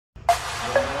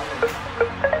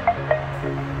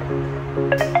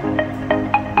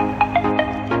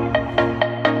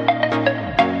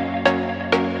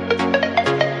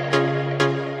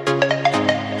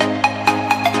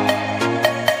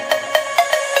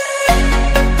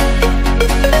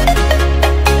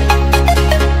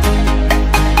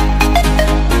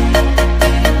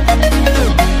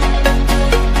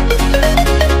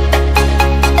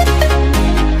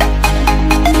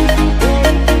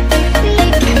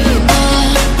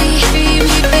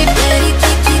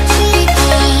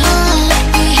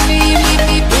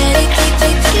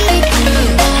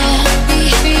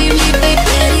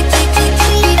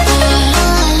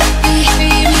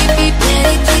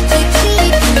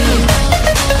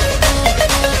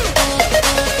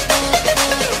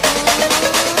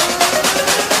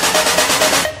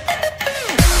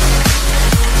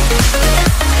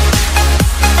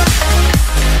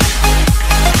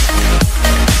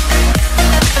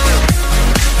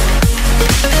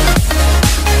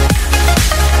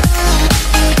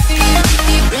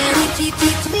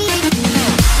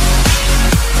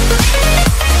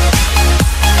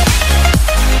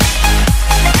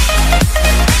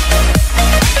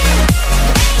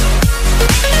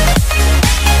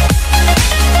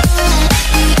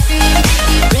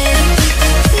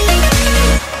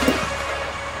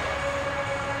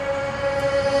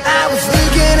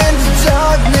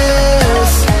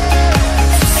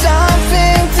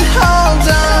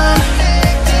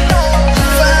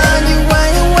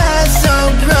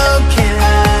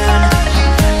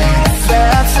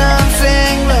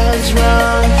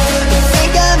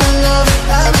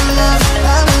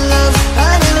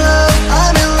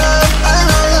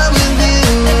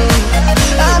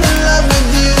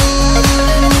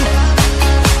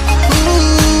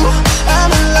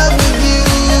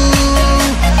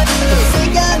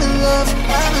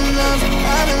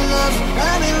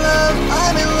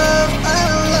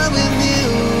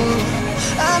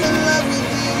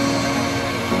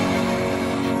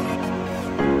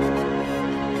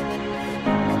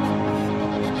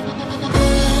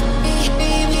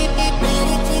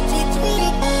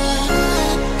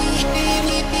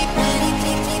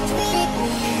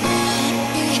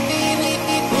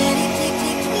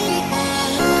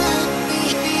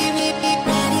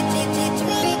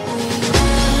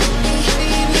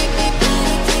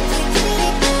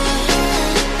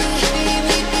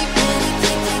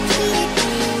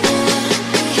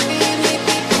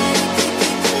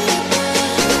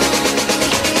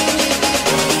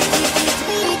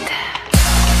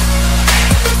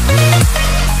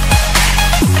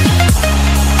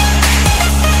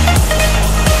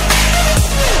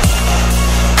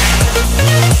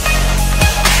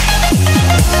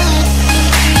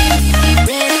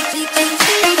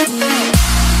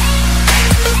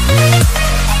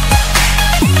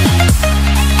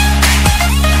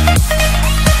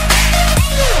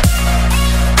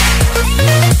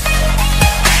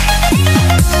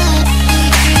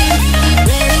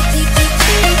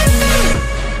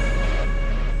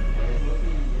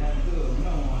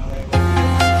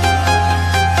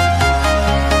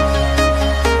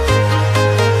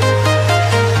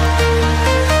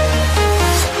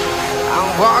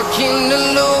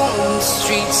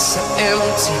so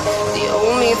empty. The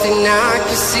only thing I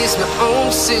can see is my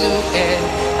own silhouette.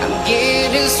 I'm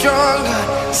getting stronger,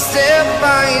 step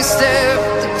by step.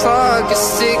 The clock is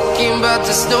ticking, but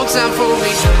there's no time for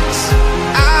regrets.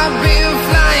 I've been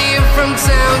flying from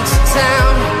town to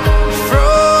town,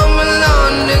 from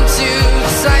London to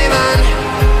Taiwan.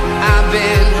 I've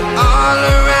been all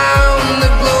around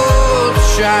the globe,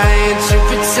 trying to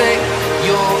protect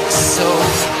your soul.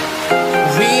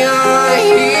 We are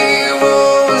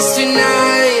heroes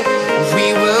tonight. We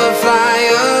will fly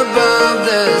above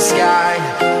the sky.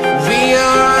 We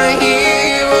are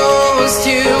heroes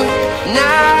tonight.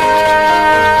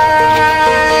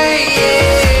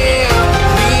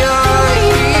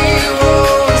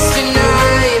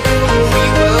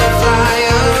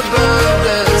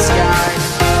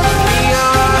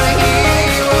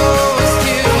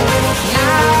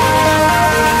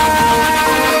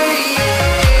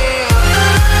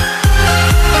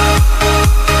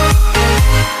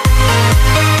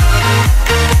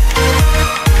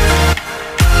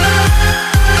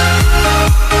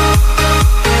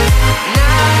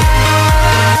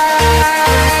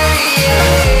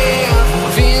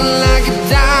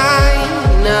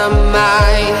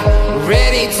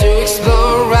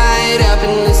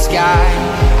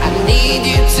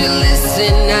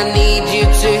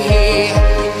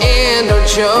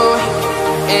 Show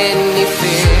any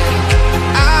fear.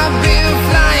 I've been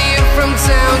flying from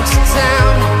town to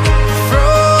town,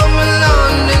 from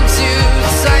London to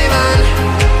Taiwan.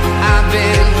 I've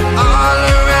been all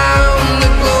around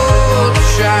the globe,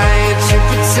 trying to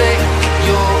protect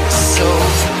your soul.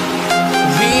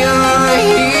 We are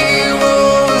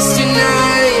heroes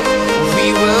tonight. We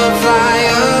will fly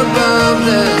above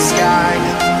the sky.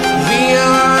 We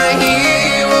are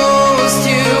heroes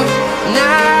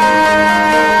tonight.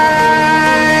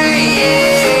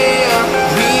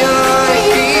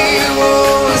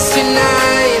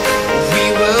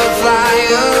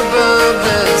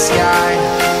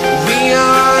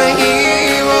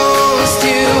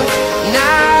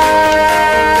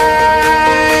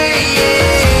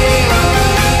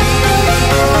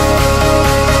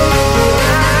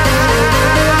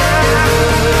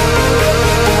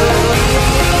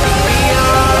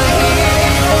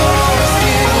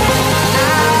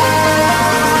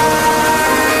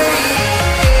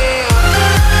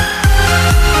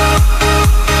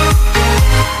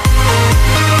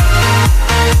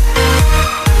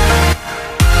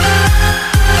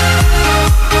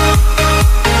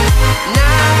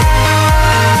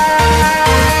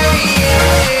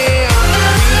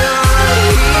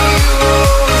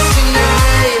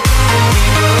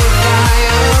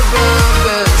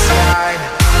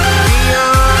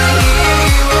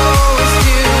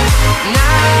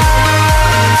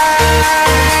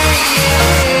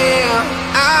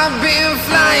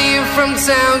 From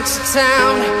town to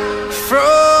town,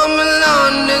 from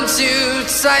London to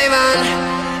Taiwan.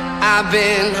 I've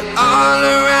been all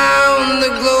around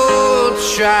the globe,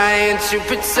 trying to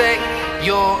protect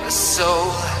your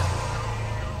soul.